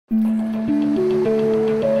Do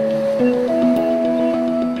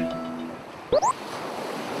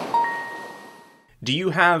you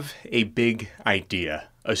have a big idea,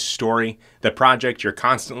 a story, the project you're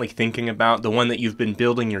constantly thinking about, the one that you've been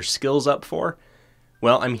building your skills up for?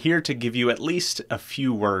 Well, I'm here to give you at least a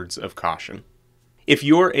few words of caution. If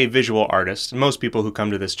you're a visual artist, most people who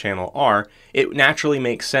come to this channel are, it naturally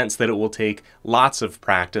makes sense that it will take lots of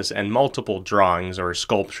practice and multiple drawings or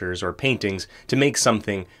sculptures or paintings to make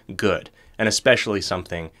something good, and especially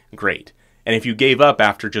something great. And if you gave up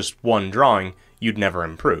after just one drawing, you'd never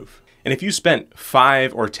improve. And if you spent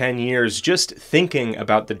 5 or 10 years just thinking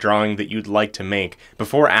about the drawing that you'd like to make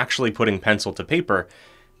before actually putting pencil to paper,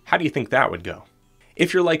 how do you think that would go?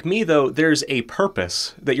 If you're like me, though, there's a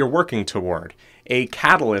purpose that you're working toward, a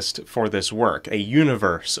catalyst for this work, a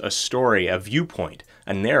universe, a story, a viewpoint,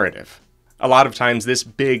 a narrative. A lot of times this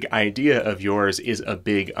big idea of yours is a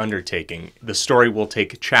big undertaking. The story will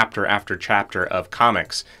take chapter after chapter of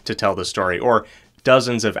comics to tell the story, or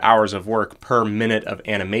dozens of hours of work per minute of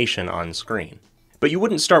animation on screen. But you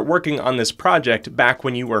wouldn't start working on this project back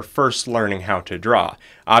when you were first learning how to draw.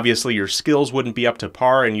 Obviously, your skills wouldn't be up to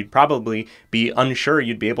par, and you'd probably be unsure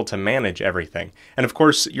you'd be able to manage everything. And of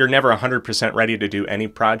course, you're never 100% ready to do any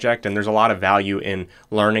project, and there's a lot of value in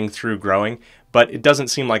learning through growing, but it doesn't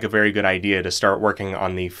seem like a very good idea to start working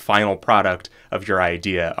on the final product of your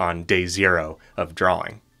idea on day 0 of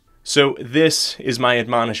drawing. So this is my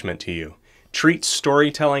admonishment to you. Treat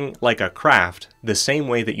storytelling like a craft the same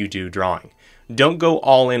way that you do drawing. Don't go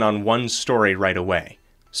all in on one story right away.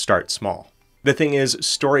 Start small. The thing is,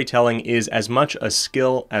 storytelling is as much a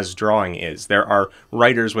skill as drawing is. There are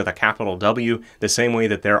writers with a capital W the same way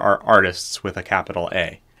that there are artists with a capital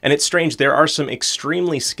A. And it's strange, there are some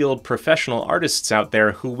extremely skilled professional artists out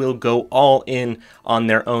there who will go all in on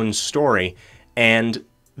their own story, and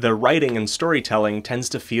the writing and storytelling tends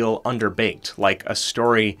to feel underbaked, like a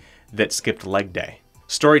story that skipped leg day.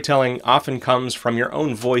 Storytelling often comes from your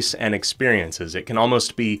own voice and experiences. It can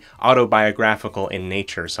almost be autobiographical in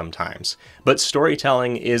nature sometimes. But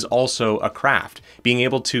storytelling is also a craft, being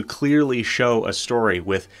able to clearly show a story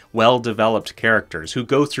with well-developed characters who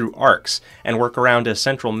go through arcs and work around a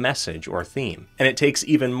central message or theme. And it takes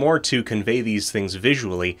even more to convey these things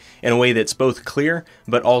visually in a way that's both clear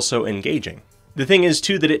but also engaging. The thing is,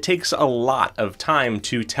 too, that it takes a lot of time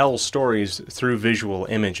to tell stories through visual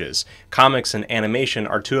images. Comics and animation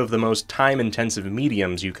are two of the most time-intensive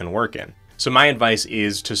mediums you can work in. So my advice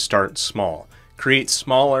is to start small. Create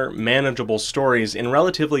smaller, manageable stories in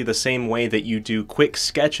relatively the same way that you do quick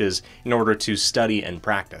sketches in order to study and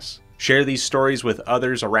practice. Share these stories with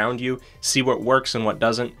others around you, see what works and what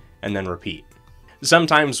doesn't, and then repeat.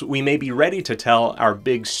 Sometimes we may be ready to tell our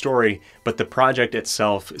big story, but the project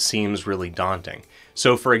itself seems really daunting.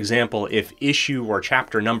 So for example, if issue or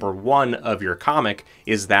chapter number 1 of your comic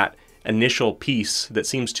is that initial piece that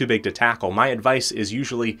seems too big to tackle, my advice is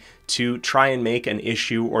usually to try and make an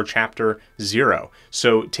issue or chapter 0.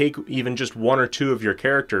 So take even just 1 or 2 of your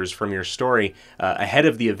characters from your story ahead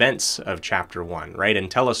of the events of chapter 1, right?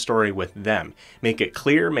 And tell a story with them. Make it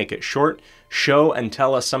clear, make it short, show and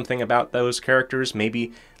tell us something about those characters,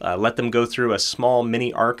 maybe let them go through a small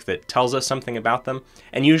mini arc that tells us something about them.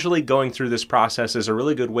 And usually going through this process is a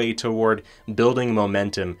really good way toward building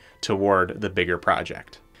momentum toward the bigger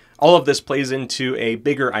project. All of this plays into a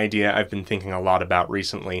bigger idea I've been thinking a lot about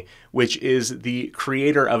recently, which is the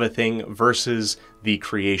creator of a thing versus the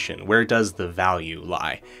creation. Where does the value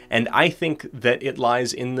lie? And I think that it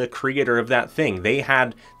lies in the creator of that thing. They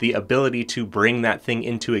had the ability to bring that thing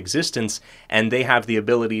into existence, and they have the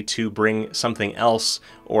ability to bring something else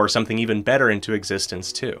or something even better into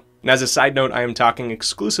existence too. And as a side note, I am talking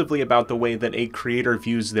exclusively about the way that a creator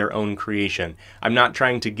views their own creation. I'm not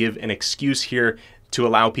trying to give an excuse here to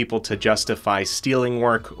allow people to justify stealing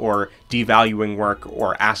work or devaluing work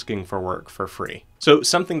or asking for work for free. So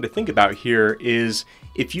something to think about here is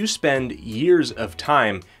if you spend years of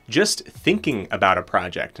time just thinking about a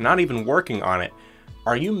project, not even working on it,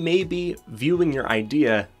 are you maybe viewing your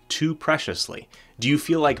idea too preciously? Do you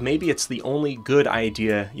feel like maybe it's the only good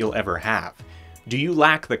idea you'll ever have? Do you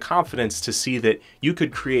lack the confidence to see that you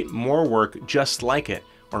could create more work just like it,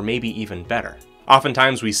 or maybe even better?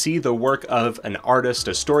 Oftentimes we see the work of an artist,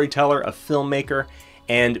 a storyteller, a filmmaker,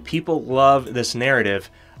 and people love this narrative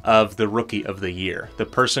of the rookie of the year, the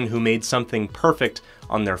person who made something perfect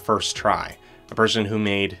on their first try, a person who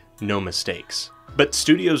made no mistakes. But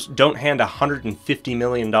studios don't hand a $150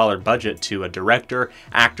 million budget to a director,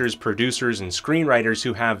 actors, producers, and screenwriters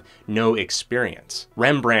who have no experience.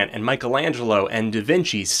 Rembrandt and Michelangelo and Da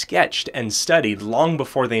Vinci sketched and studied long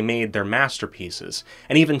before they made their masterpieces.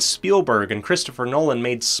 And even Spielberg and Christopher Nolan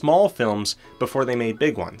made small films before they made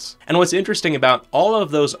big ones. And what's interesting about all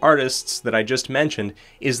of those artists that I just mentioned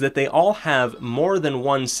is that they all have more than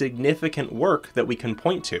one significant work that we can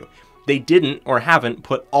point to. They didn't or haven't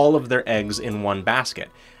put all of their eggs in one basket.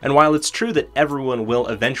 And while it's true that everyone will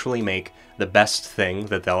eventually make the best thing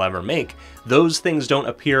that they'll ever make, those things don't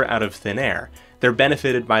appear out of thin air. They're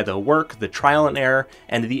benefited by the work, the trial and error,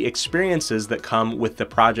 and the experiences that come with the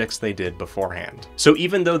projects they did beforehand. So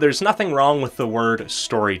even though there's nothing wrong with the word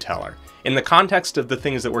storyteller, in the context of the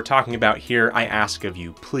things that we're talking about here, I ask of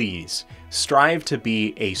you, please, strive to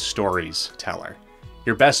be a stories teller.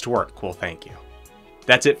 Your best work will thank you.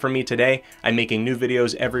 That's it for me today. I'm making new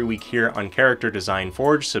videos every week here on Character Design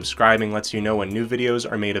Forge. Subscribing lets you know when new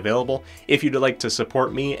videos are made available. If you'd like to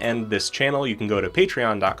support me and this channel, you can go to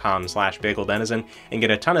patreon.com/bageldenizen and get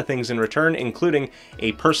a ton of things in return, including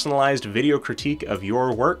a personalized video critique of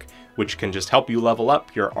your work, which can just help you level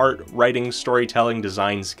up your art, writing, storytelling,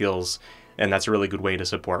 design skills. And that's a really good way to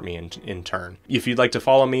support me in turn. If you'd like to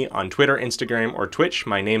follow me on Twitter, Instagram, or Twitch,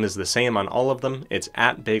 my name is the same on all of them. It's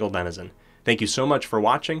 @BagelDenizen. Thank you so much for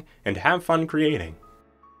watching, and have fun creating!